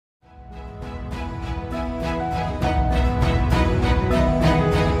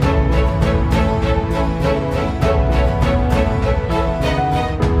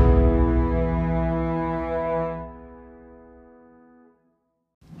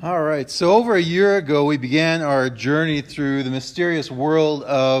All right, so over a year ago, we began our journey through the mysterious world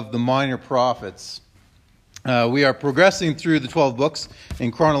of the minor prophets. We are progressing through the 12 books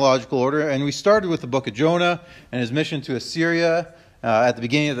in chronological order, and we started with the book of Jonah and his mission to Assyria at the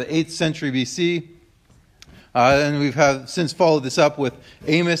beginning of the 8th century BC. And we have since followed this up with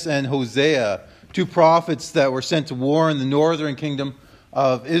Amos and Hosea, two prophets that were sent to warn the northern kingdom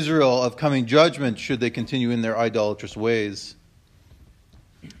of Israel of coming judgment should they continue in their idolatrous ways.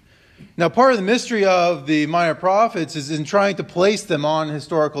 Now, part of the mystery of the minor prophets is in trying to place them on a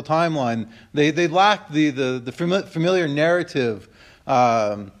historical timeline. They lack the familiar narrative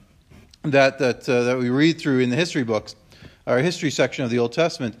that we read through in the history books, our history section of the Old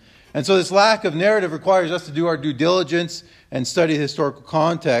Testament. And so this lack of narrative requires us to do our due diligence and study the historical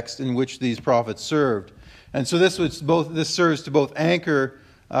context in which these prophets served. And so this serves to both anchor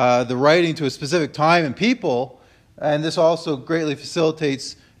the writing to a specific time and people, and this also greatly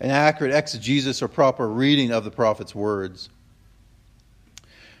facilitates an accurate exegesis or proper reading of the prophet's words.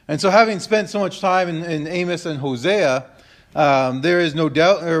 And so having spent so much time in Amos and Hosea, there's no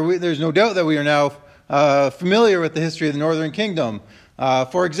doubt that we are now familiar with the history of the northern kingdom.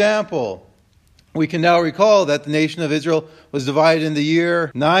 For example, we can now recall that the nation of Israel was divided in the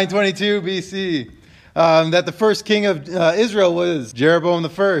year 922 BC, that the first king of Israel was Jeroboam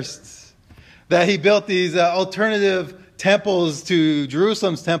I, that he built these alternative temples to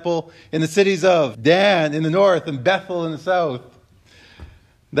Jerusalem's temple in the cities of Dan in the north and Bethel in the south.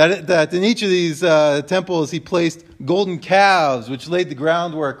 That in each of these temples he placed golden calves, which laid the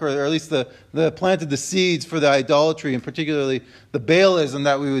groundwork, or at least planted the seeds for the idolatry, and particularly the Baalism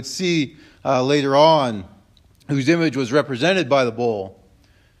that we would see later on, whose image was represented by the bull.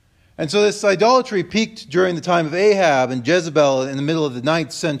 And so this idolatry peaked during the time of Ahab and Jezebel in the middle of the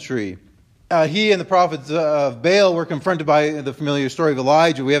 9th century. He and the prophets of Baal were confronted by the familiar story of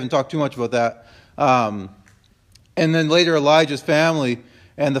Elijah. We haven't talked too much about that. And then later Elijah's family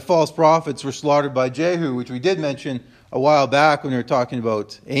and the false prophets were slaughtered by Jehu, which we did mention a while back when we were talking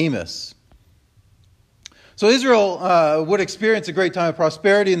about Amos. So Israel would experience a great time of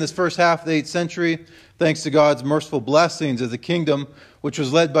prosperity in this first half of the 8th century, thanks to God's merciful blessings of the kingdom, which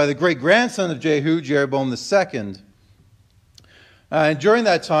was led by the great-grandson of Jehu, Jeroboam II. And during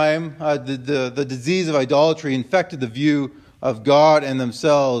that time, the disease of idolatry infected the view of God and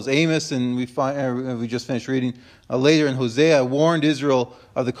themselves. Amos, and we just finished reading later in Hosea, warned Israel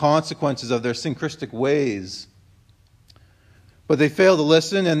of the consequences of their syncretic ways. But they failed to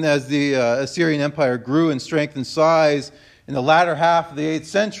listen, and as the Assyrian Empire grew in strength and size, in the latter half of the 8th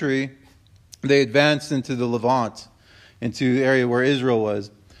century, they advanced into the Levant, into the area where Israel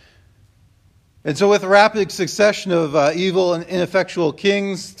was. And so with a rapid succession of evil and ineffectual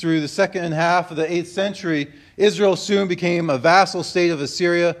kings through the second half of the 8th century, Israel soon became a vassal state of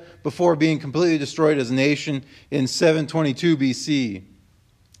Assyria before being completely destroyed as a nation in 722 BC.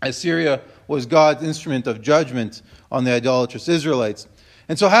 Assyria was God's instrument of judgment on the idolatrous Israelites.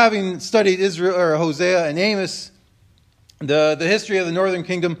 And so having studied Hosea and Amos, the history of the northern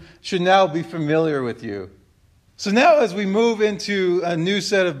kingdom should now be familiar with you. So now as we move into a new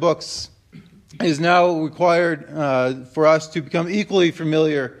set of books, it is now required for us to become equally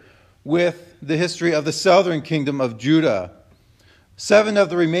familiar with the history of the southern kingdom of Judah. 7 of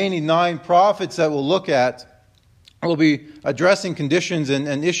the remaining 9 prophets that we'll look at will be addressing conditions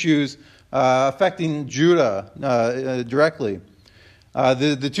and issues affecting Judah directly.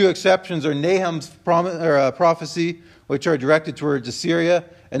 The 2 exceptions are Nahum's prophecy, which are directed towards Assyria,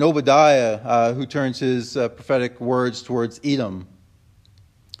 and Obadiah, who turns his prophetic words towards Edom.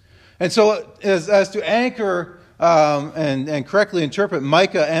 And so as to anchor and correctly interpret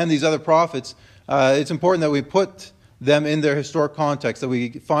Micah and these other prophets, it's important that we put them in their historic context, that we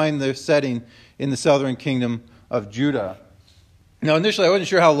find their setting in the southern kingdom of Judah. Now, initially, I wasn't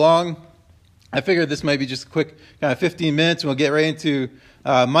sure how long. I figured this might be just a quick kind of 15 minutes, and we'll get right into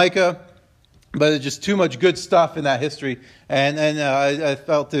Micah. But it's just too much good stuff in that history, and I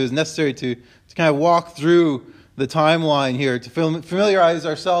felt it was necessary to kind of walk through the timeline here to familiarize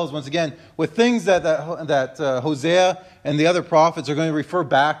ourselves once again with things that Hosea and the other prophets are going to refer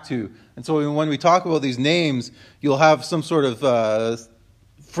back to. And so when we talk about these names, you'll have some sort of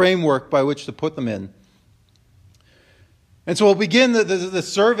framework by which to put them in. And so we'll begin the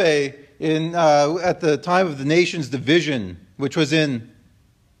survey at the time of the nation's division, which was in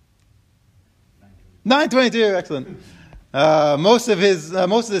 922. Excellent. Most of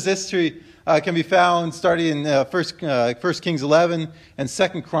this history can be found starting in 1 Kings 11 and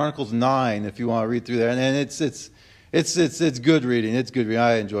 2 Chronicles 9, if you want to read through there. And it's good reading. It's good reading.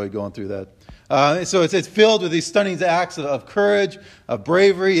 I enjoyed going through that. So it's filled with these stunning acts of courage, of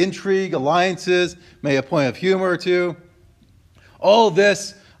bravery, intrigue, alliances, maybe a point of humor or two. All of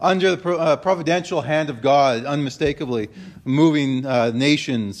this under the providential hand of God, unmistakably moving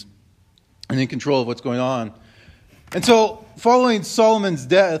nations and in control of what's going on. And so, following Solomon's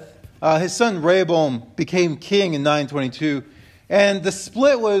death, his son Rehoboam became king in 922. And the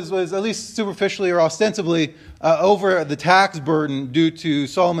split was at least superficially or ostensibly over the tax burden due to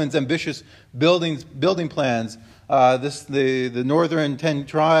Solomon's ambitious building plans. The northern 10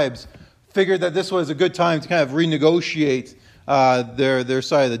 tribes figured that this was a good time to kind of renegotiate their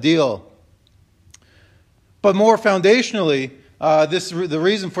side of the deal. But more foundationally, the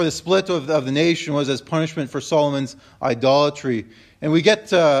reason for the split of the nation was as punishment for Solomon's idolatry. And we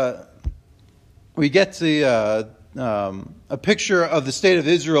get a picture of the state of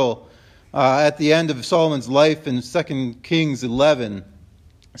Israel at the end of Solomon's life in 2 Kings 11,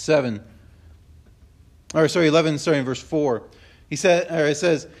 starting in verse 4. It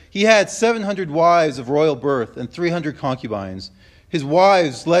says, he had 700 wives of royal birth and 300 concubines. His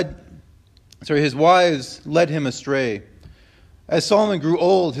wives led him astray. As Solomon grew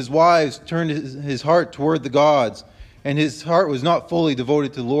old, his wives turned his heart toward the gods, and his heart was not fully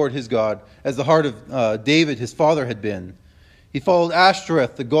devoted to the Lord his God, as the heart of David his father had been. He followed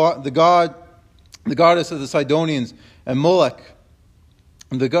Ashtoreth, the goddess of the Sidonians, and Molech,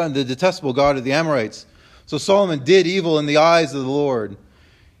 the detestable god of the Amorites. So Solomon did evil in the eyes of the Lord.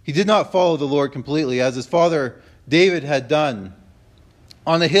 He did not follow the Lord completely, as his father David had done.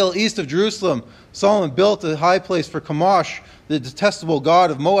 On the hill east of Jerusalem, Solomon built a high place for Chemosh, the detestable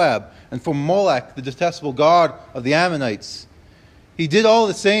god of Moab, and for Molech, the detestable god of the Ammonites. He did all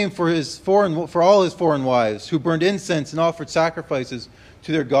the same for all his foreign wives, who burned incense and offered sacrifices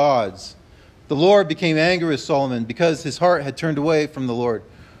to their gods. The Lord became angry with Solomon because his heart had turned away from the Lord,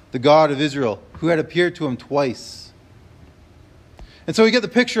 the God of Israel, who had appeared to him twice. And so we get the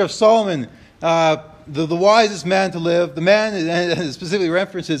picture of Solomon, the wisest man to live, the man, and specifically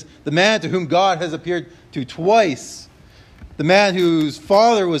references the man to whom God has appeared to twice, the man whose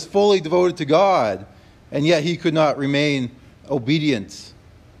father was fully devoted to God, and yet he could not remain obedient.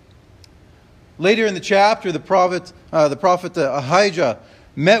 Later in the chapter, the prophet Ahijah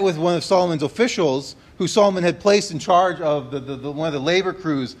met with one of Solomon's officials, who Solomon had placed in charge of one of the labor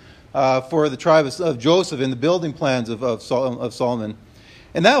crews for the tribe of Joseph in the building plans of Solomon.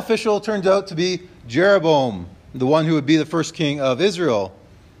 And that official turned out to be Jeroboam, the one who would be the first king of Israel.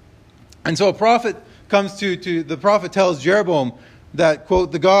 And so a prophet comes the prophet tells Jeroboam that,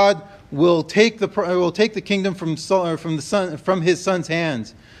 quote, the God will take the kingdom from his son's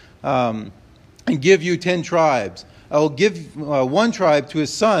hands and give you 10 tribes. I will give one tribe to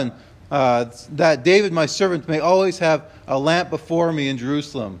his son, that David my servant may always have a lamp before me in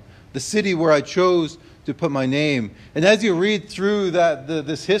Jerusalem, the city where I chose to put my name. And as you read through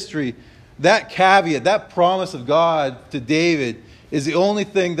this history, that caveat, that promise of God to David, is the only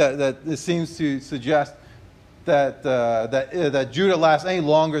thing that seems to suggest that Judah lasts any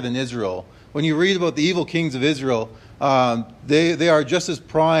longer than Israel. When you read about the evil kings of Israel, they are just as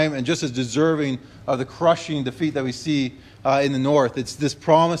prime and just as deserving of the crushing defeat that we see in the north. It's this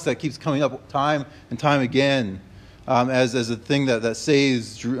promise that keeps coming up time and time again as a thing that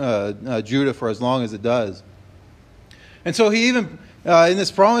saves Judah for as long as it does. And so he even, in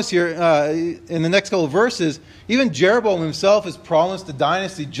this promise here, in the next couple of verses, even Jeroboam himself is promised a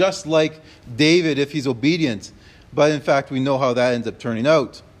dynasty just like David if he's obedient. But in fact, we know how that ends up turning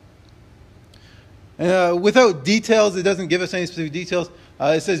out. And without details, it doesn't give us any specific details.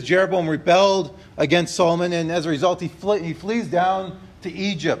 It says Jeroboam rebelled against Solomon, and as a result, he flees down to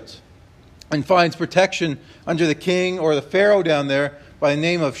Egypt and finds protection under the king or the pharaoh down there by the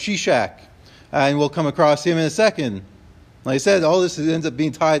name of Shishak. And we'll come across him in a second. Like I said, all this ends up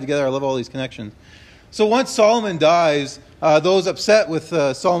being tied together. I love all these connections. So once Solomon dies, those upset with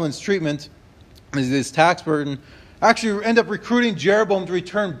Solomon's treatment, his tax burden, actually end up recruiting Jeroboam to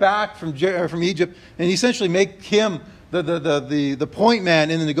return back from Egypt and essentially make him the point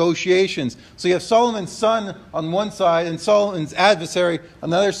man in the negotiations. So you have Solomon's son on one side and Solomon's adversary on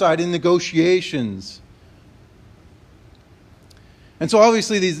the other side in negotiations. And so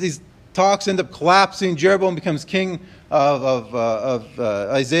obviously these talks end up collapsing. Jeroboam becomes king of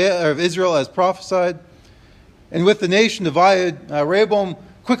Israel as prophesied. And with the nation divided, Rehoboam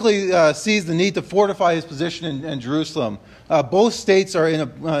quickly sees the need to fortify his position in Jerusalem. Both states are in a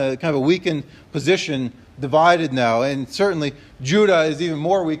kind of a weakened position, divided now, and certainly Judah is even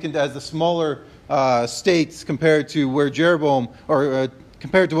more weakened as the smaller states compared to where Jeroboam, or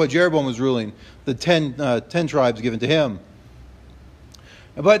compared to what Jeroboam was ruling, the 10 tribes given to him.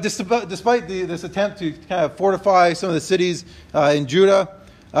 But despite this attempt to kind of fortify some of the cities in Judah,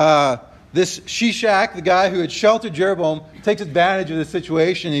 this Shishak, the guy who had sheltered Jeroboam, takes advantage of the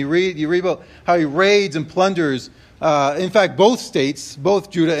situation. You read about how he raids and plunders, in fact, both states, both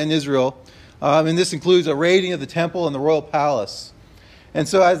Judah and Israel. And this includes a raiding of the temple and the royal palace. And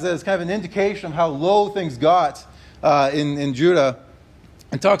so as kind of an indication of how low things got in Judah,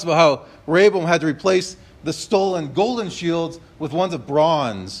 it talks about how Rehoboam had to replace the stolen golden shields with ones of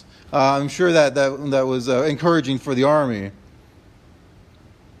bronze. I'm sure that was encouraging for the army.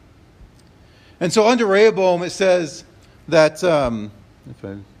 And so under Rehoboam, it says that, if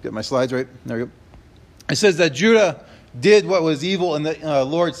I get my slides right, there we go. It says that Judah did what was evil in the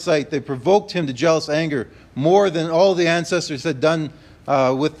Lord's sight. They provoked him to jealous anger more than all the ancestors had done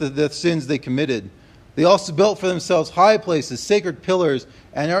with the sins they committed. They also built for themselves high places, sacred pillars,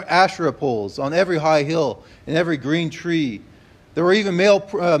 and Asherah poles on every high hill and every green tree. There were even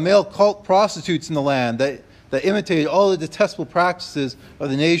male cult prostitutes in the land that imitated all the detestable practices of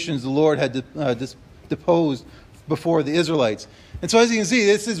the nations the Lord had deposed before the Israelites. And so as you can see,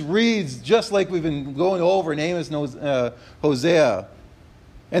 this reads just like we've been going over in Amos and Hosea.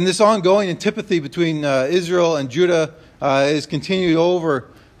 And this ongoing antipathy between Israel and Judah is continued over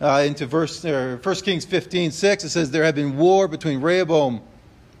into 1 Kings 15:6. It says, there had been war between Rehoboam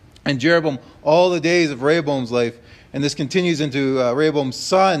and Jeroboam all the days of Rehoboam's life. And this continues into Rehoboam's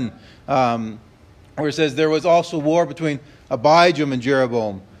son, where it says, there was also war between Abijam and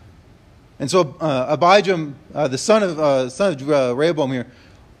Jeroboam. And so Abijam, the son of Rehoboam here,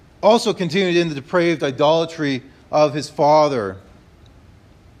 also continued in the depraved idolatry of his father.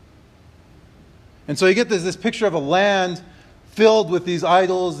 And so you get this picture of a land filled with these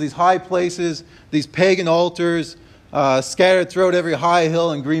idols, these high places, these pagan altars, scattered throughout every high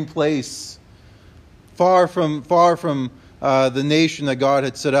hill and green place, far from the nation that God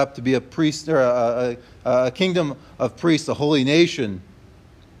had set up to be a priest, or a kingdom of priests, a holy nation.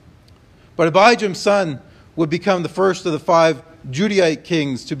 But Abijam's son would become the first of the 5 Judahite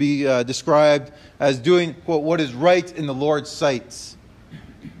kings to be described as doing, quote, what is right in the Lord's sight.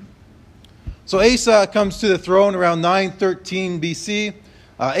 So Asa comes to the throne around 913 BC.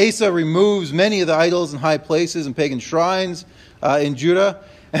 Asa removes many of the idols and high places and pagan shrines in Judah.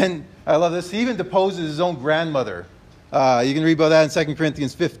 And I love this. He even deposes his own grandmother. You can read about that in 2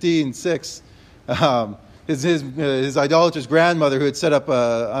 Corinthians 15:6. His idolatrous grandmother who had set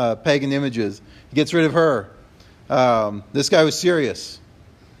up pagan images. He gets rid of her. This guy was serious.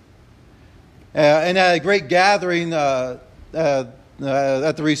 And at a great gathering at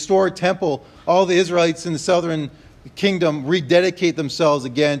the restored temple, all the Israelites in the southern kingdom rededicate themselves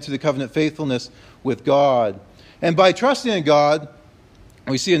again to the covenant faithfulness with God. And by trusting in God,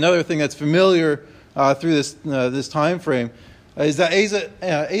 we see another thing that's familiar through this time frame, is that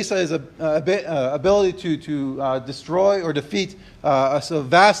Asa's ability to destroy or defeat a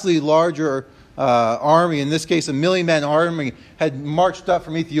vastly larger army, in this case a 1 million-man army, had marched up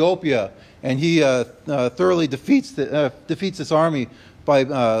from Ethiopia, and he thoroughly defeats this army by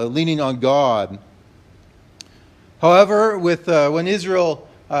leaning on God. However, when Israel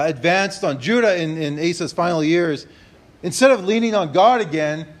advanced on Judah in Asa's final years, instead of leaning on God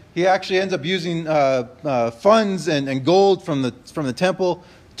again, he actually ends up using funds and gold from the temple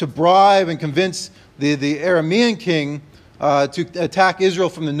to bribe and convince the Aramean king to attack Israel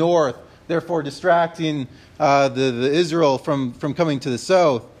from the north, therefore distracting the Israel from coming to the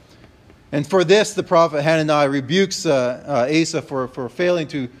south. And for this, the prophet Hananiah rebukes Asa for failing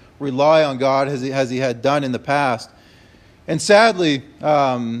to rely on God as he had done in the past. And sadly,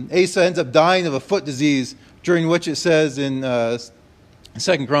 Asa ends up dying of a foot disease, during which it says in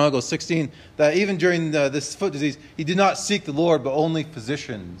 2 Chronicles 16 that even during this foot disease, he did not seek the Lord, but only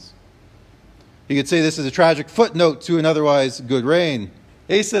physicians. You could say this is a tragic footnote to an otherwise good reign.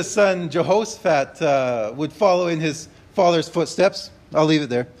 Asa's son Jehoshaphat would follow in his father's footsteps. I'll leave it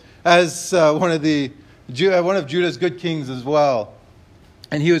there. As one of Judah's good kings as well.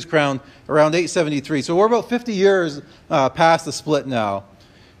 And he was crowned around 873. So we're about 50 years past the split now.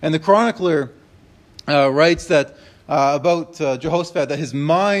 And the chronicler writes that about Jehoshaphat, that his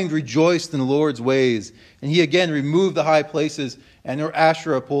mind rejoiced in the Lord's ways, and he again removed the high places and their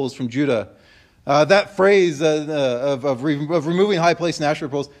Asherah poles from Judah. That phrase of removing high places and Asherah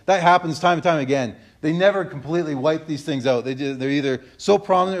poles, that happens time and time again. They never completely wipe these things out. They're either so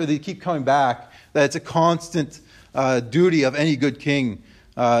prominent or they keep coming back that it's a constant duty of any good king.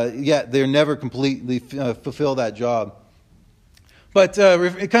 Yet they never completely fulfill that job. But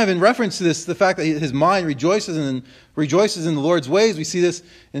kind of in reference to this, the fact that his mind rejoices in the Lord's ways, we see this,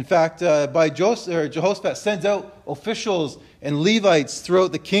 in fact, by Jehoshaphat sends out officials and Levites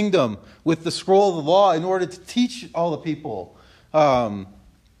throughout the kingdom with the scroll of the law in order to teach all the people of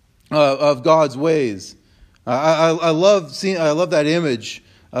God's ways. I love that image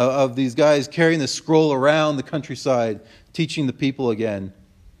of these guys carrying the scroll around the countryside, teaching the people again.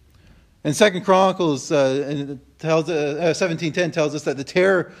 And 2 Chronicles 17:10 tells us that the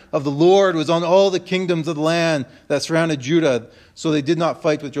terror of the Lord was on all the kingdoms of the land that surrounded Judah, so they did not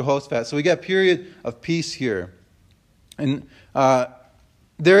fight with Jehoshaphat. So we get a period of peace here. And when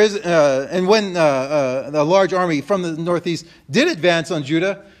a large army from the northeast did advance on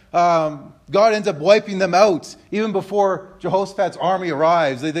Judah, God ends up wiping them out even before Jehoshaphat's army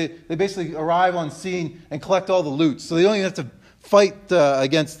arrives. They basically arrive on scene and collect all the loot. So they don't even have to fight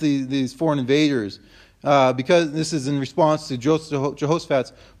against these foreign invaders, because this is in response to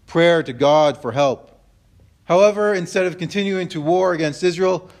Jehoshaphat's prayer to God for help. However, instead of continuing to war against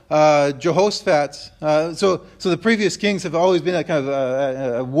Israel, Jehoshaphat, so the previous kings have always been a kind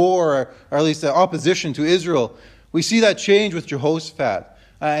of a war, or at least an opposition to Israel. We see that change with Jehoshaphat.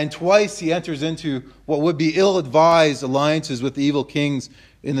 And twice he enters into what would be ill-advised alliances with the evil kings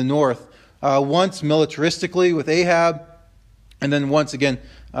in the north. Once militaristically with Ahab, and then once again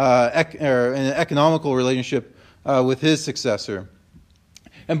in an economical relationship with his successor.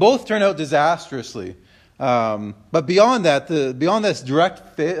 And both turn out disastrously. But beyond that, beyond this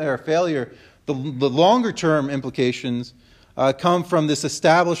direct failure, the longer-term implications come from this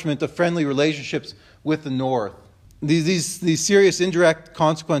establishment of friendly relationships with the north. These serious indirect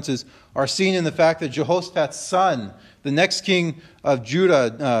consequences are seen in the fact that Jehoshaphat's son, the next king of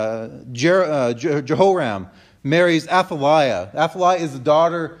Judah, Jehoram, marries Athaliah. Athaliah is the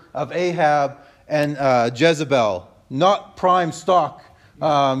daughter of Ahab and Jezebel. Not prime stock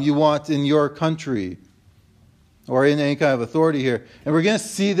you want in your country or in any kind of authority here. And we're going to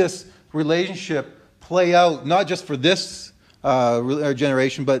see this relationship play out, not just for this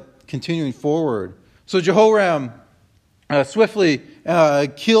generation, but continuing forward. So Jehoram swiftly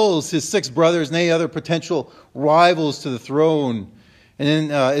kills his 6 brothers and any other potential rivals to the throne. And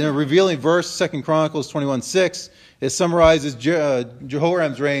in a revealing verse, 2 Chronicles 21:6, it summarizes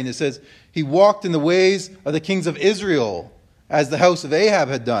Jehoram's reign. It says, "He walked in the ways of the kings of Israel, as the house of Ahab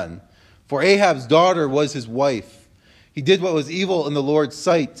had done. For Ahab's daughter was his wife. He did what was evil in the Lord's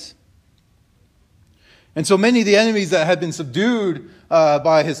sight." And so many of the enemies that had been subdued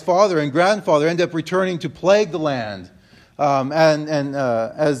by his father and grandfather end up returning to plague the land,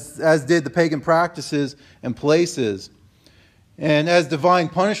 as did the pagan practices and places. And as divine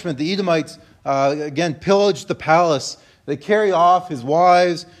punishment, the Edomites again pillaged the palace. They carry off his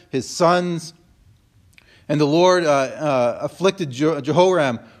wives, his sons, and the Lord afflicted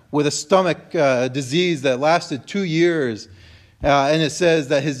Jehoram with a stomach disease that lasted 2 years. And it says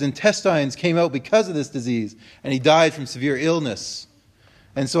that his intestines came out because of this disease, and he died from severe illness.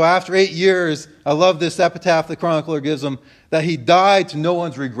 And so after 8 years, I love this epitaph the chronicler gives him, that he died to no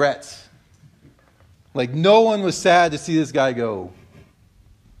one's regrets. Like, no one was sad to see this guy go.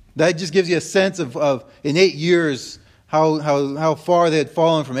 That just gives you a sense of in 8 years, how far they had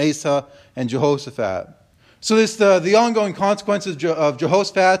fallen from Asa and Jehoshaphat. So the ongoing consequences of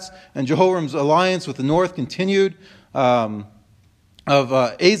Jehoshaphat's and Jehoram's alliance with the north continued. Of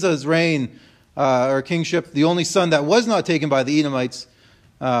Asa's reign or kingship, the only son that was not taken by the Edomites,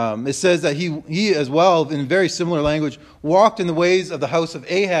 it says that he as well, in very similar language, walked in the ways of the house of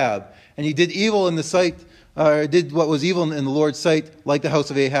Ahab, and he did evil in the sight, did what was evil in the Lord's sight, like the house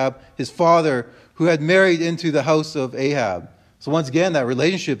of Ahab, his father, who had married into the house of Ahab. So once again, that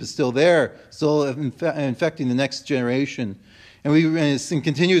relationship is still there, still infecting the next generation. And it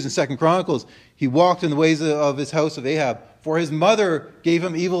continues in 2 Chronicles. He walked in the ways of his house of Ahab, for his mother gave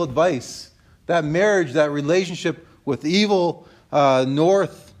him evil advice. That marriage, that relationship with evil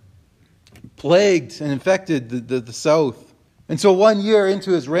north plagued and infected the south. And so 1 year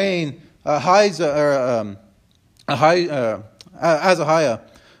into his reign, Ahaziah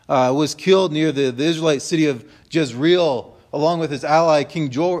was killed near the Israelite city of Jezreel, along with his ally King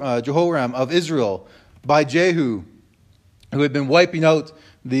Jehoram of Israel, by Jehu, who had been wiping out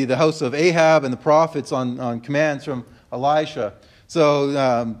the house of Ahab and the prophets on commands from Elisha.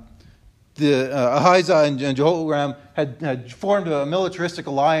 So Ahaziah and Jehoram had formed a militaristic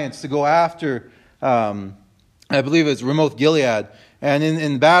alliance to go after, I believe it's Ramoth Gilead. And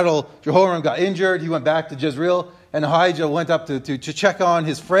in battle, Jehoram got injured. He went back to Jezreel, and Ahijah went up to check on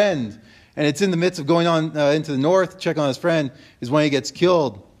his friend. And it's in the midst of going on into the north, check on his friend, is when he gets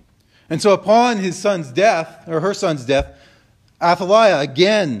killed. And so upon his son's death, or her son's death, Athaliah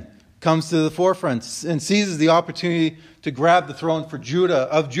again comes to the forefront and seizes the opportunity to grab the throne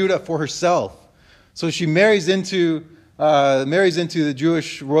of Judah for herself. So she marries into marries into the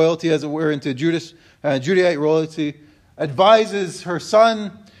Jewish royalty, as it were, into Judaite royalty, advises her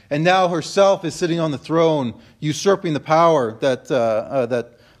son, and now herself is sitting on the throne, usurping the power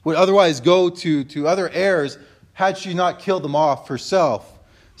that would otherwise go to other heirs had she not killed them off herself,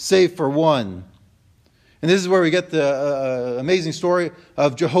 save for one. And this is where we get the amazing story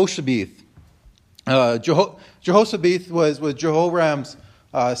of Jehoshabeth. Jehoshabeth was Jehoram's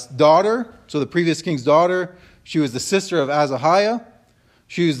daughter, so the previous king's daughter. She was the sister of Ahaziah.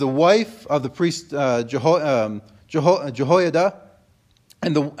 She was the wife of the priest Jehoiada,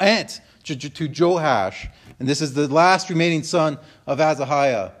 and the aunt to Joash. And this is the last remaining son of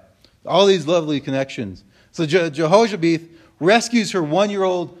Ahaziah. All these lovely connections. So Jehoshabeth rescues her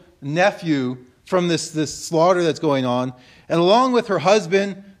 1-year-old nephew from this slaughter that's going on, and along with her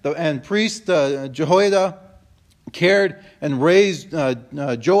husband and priest Jehoiada, cared and raised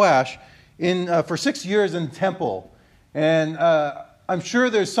Joash for 6 years in the temple. And I'm sure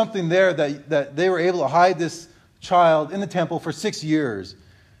there's something there that they were able to hide this child in the temple for 6 years.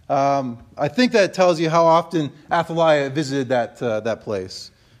 I think that tells you how often Athaliah visited that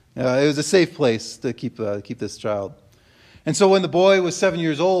place. It was a safe place to keep this child. And so when the boy was 7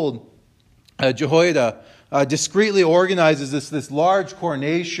 years old, Jehoiada discreetly organizes this large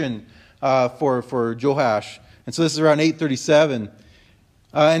coronation for Joash. And so this is around 837.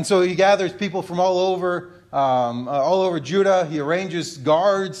 And so he gathers people from all over Judah. He arranges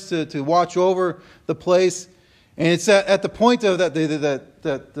guards to watch over the place. And it's at the point of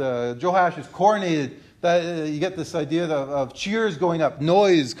that Joash is coronated that you get this idea of cheers going up,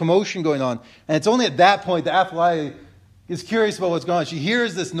 noise, commotion going on. And it's only at that point that Athaliah is curious about what's going on. She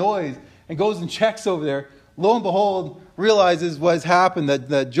hears this noise and goes and checks over there. Lo and behold, realizes what has happened,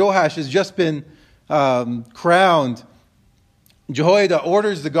 that Joash has just been crowned. Jehoiada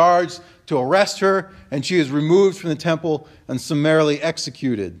orders the guards to arrest her, and she is removed from the temple and summarily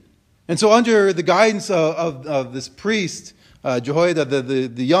executed. And so under the guidance of this priest, Jehoiada,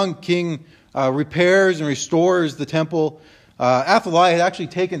 the young king, repairs and restores the temple. Athaliah had actually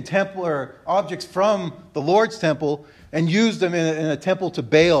taken Templar objects from the Lord's temple and used them in a temple to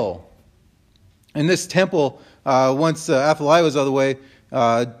Baal. In this temple, once Athaliah was out of the way,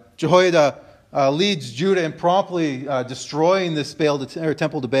 Jehoiada leads Judah in promptly destroying this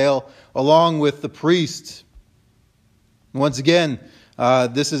temple to Baal along with the priest. Once again,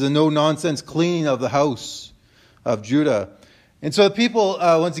 this is a no-nonsense cleaning of the house of Judah. And so the people,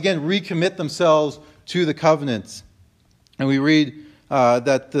 once again, recommit themselves to the covenant. And we read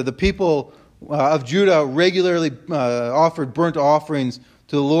that the people of Judah regularly offered burnt offerings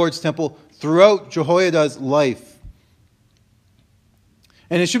to the Lord's temple throughout Jehoiada's life.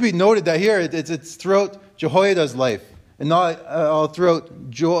 And it should be noted that here it's throughout Jehoiada's life and not all throughout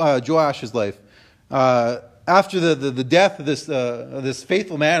Joash's life. After the death of this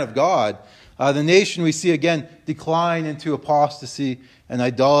faithful man of God, the nation we see again decline into apostasy and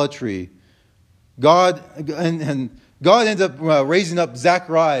idolatry. God ends up raising up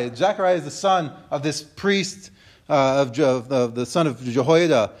Zechariah. Zechariah is the son of this priest, of the son of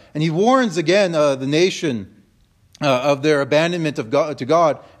Jehoiada, and he warns again the nation of their abandonment to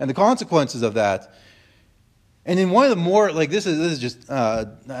God and the consequences of that. And in one of the more this is just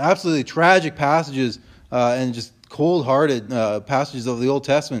absolutely tragic passages and just cold-hearted passages of the Old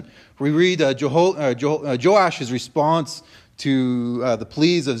Testament, we read Joash's response to the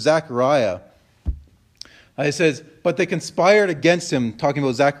pleas of Zechariah. It says, "But they conspired against him," talking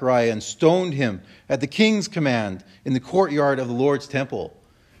about Zechariah, "and stoned him at the king's command in the courtyard of the Lord's temple."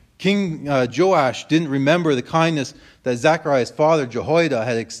 King Joash didn't remember the kindness that Zechariah's father Jehoiada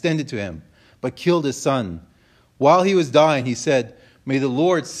had extended to him, but killed his son. While he was dying, he said, "May the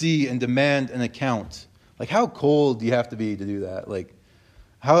Lord see and demand an account." Like, how cold do you have to be to do that? Like,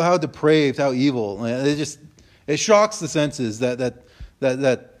 how depraved, how evil. It shocks the senses that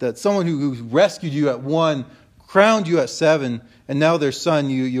someone who rescued you at 1, crowned you at 7, and now their son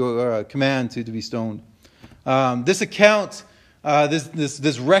you command to be stoned. This account,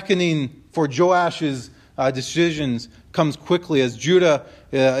 this reckoning for Joash's decisions comes quickly as Judah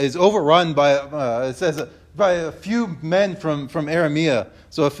is overrun by a few men from Aramea.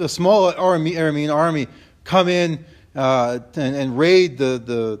 So if a small Aramean army come in and raid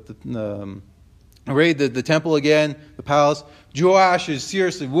the temple again, the palace. Joash is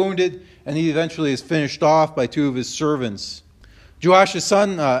seriously wounded, and he eventually is finished off by 2 of his servants. Joash's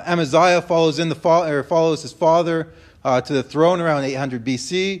son Amaziah follows his father to the throne around 800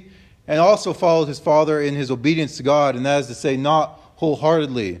 BC, and also followed his father in his obedience to God, and that is to say, not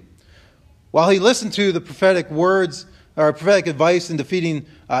wholeheartedly. While he listened to the prophetic words or prophetic advice in defeating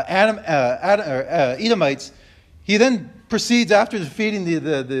Edomites, he then proceeds, after defeating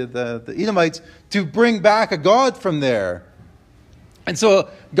the Edomites, to bring back a god from there. And so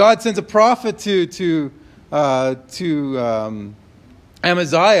God sends a prophet to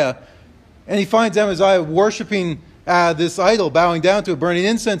Amaziah, and he finds Amaziah worshiping this idol, bowing down to it, burning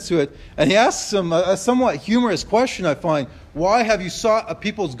incense to it. And he asks him a somewhat humorous question, I find. Why have you sought a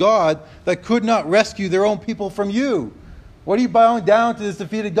people's God that could not rescue their own people from you? What are you bowing down to this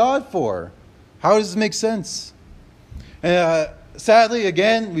defeated God for? How does this make sense? And sadly,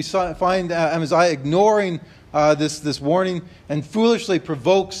 again, we find Amaziah ignoring this warning and foolishly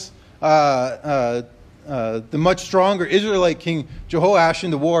provokes the much stronger Israelite king Jehoash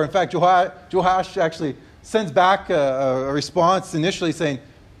into war. In fact, Jehoash actually sends back a response initially saying,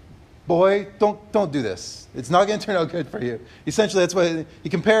 "Boy, don't do this. It's not going to turn out good for you." Essentially, that's what he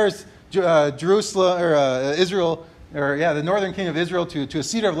compares Jerusalem or Israel, or the northern king of Israel to a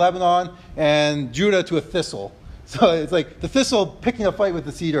cedar of Lebanon, and Judah to a thistle. So it's like the thistle picking a fight with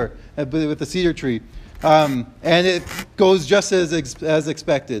the cedar tree, and it goes just as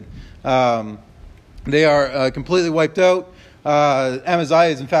expected. They are completely wiped out. Amaziah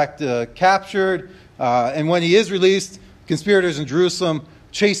is in fact captured, and when he is released, conspirators in Jerusalem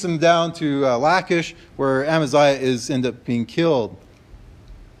chase him down to Lachish, where Amaziah ends up being killed.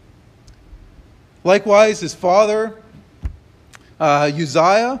 Likewise, his father,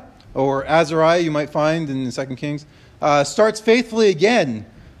 Uzziah, or Azariah, you might find in 2 Kings, starts faithfully again,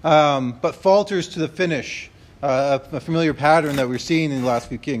 but falters to the finish, a familiar pattern that we're seeing in the last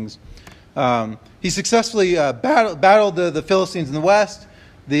few Kings. He successfully battled the Philistines in the west,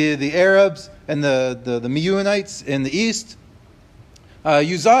 the Arabs, and the Meunites in the east.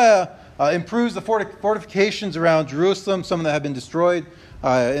 Uzziah improves the fortifications around Jerusalem, some that have been destroyed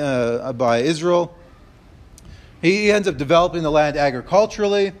by Israel. He ends up developing the land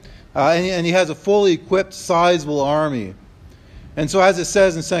agriculturally, and he has a fully equipped, sizable army. And so, as it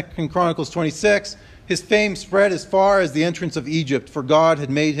says in 2 Chronicles 26, his fame spread as far as the entrance of Egypt, for God had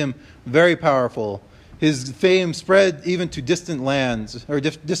made him very powerful. His fame spread even to distant lands, or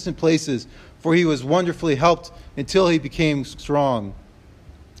distant places, for he was wonderfully helped until he became strong.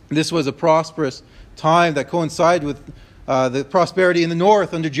 This was a prosperous time that coincided with the prosperity in the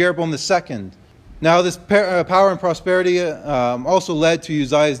north under Jeroboam II. Now, this power and prosperity also led to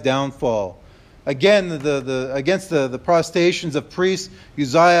Uzziah's downfall. Again, against the protestations of priests,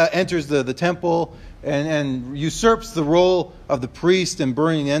 Uzziah enters the temple and usurps the role of the priest in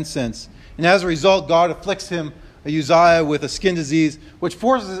burning incense. And as a result, God afflicts Uzziah with a skin disease, which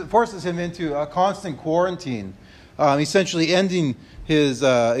forces him into a constant quarantine, essentially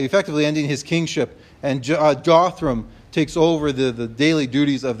effectively ending his kingship. And Jotham takes over the daily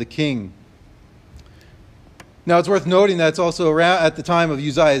duties of the king. Now, it's worth noting that it's also around at the time of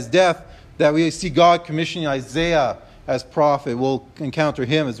Uzziah's death that we see God commissioning Isaiah as prophet. We'll encounter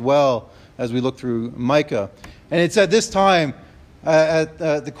him as well as we look through Micah. And it's at this time, at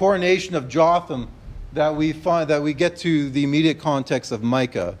the coronation of Jotham, that we get to the immediate context of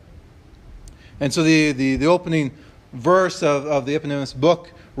Micah. And so the opening verse of the eponymous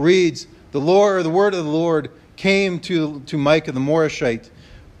book reads, the word of the Lord came to Micah the Morashite,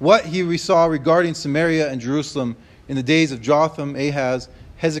 what we saw regarding Samaria and Jerusalem in the days of Jotham, Ahaz,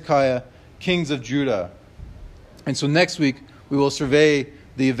 Hezekiah, kings of Judah. And so next week we will survey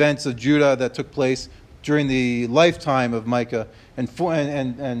the events of Judah that took place during the lifetime of Micah and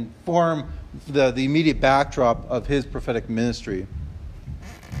form the immediate backdrop of his prophetic ministry.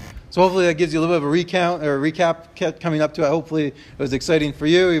 So hopefully that gives you a little bit of a recap coming up to it. Hopefully it was exciting for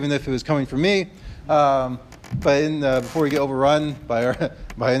you, even if it was coming from me. But before we get overrun by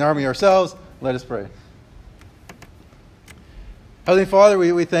an army ourselves, let us pray. Heavenly Father,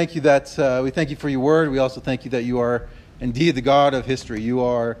 we thank you we thank you for your word. We also thank you that you are indeed the God of history. You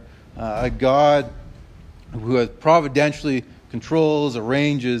are a God who has providentially controls,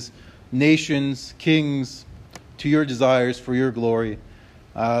 arranges nations, kings to your desires for your glory.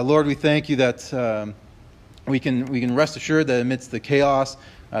 Lord, we thank you that we can rest assured that amidst the chaos,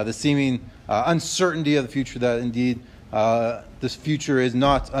 the seeming uncertainty of the future, that indeed this future is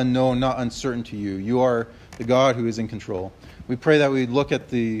not unknown, not uncertain to you. You are the God who is in control. We pray that we look at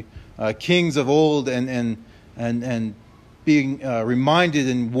the kings of old and being reminded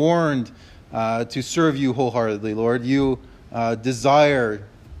and warned to serve you wholeheartedly, Lord. You desire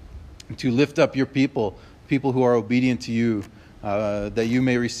to lift up your people who are obedient to you, that you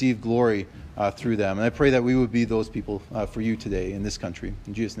may receive glory through them. And I pray that we would be those people for you today in this country.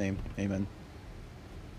 In Jesus' name, amen.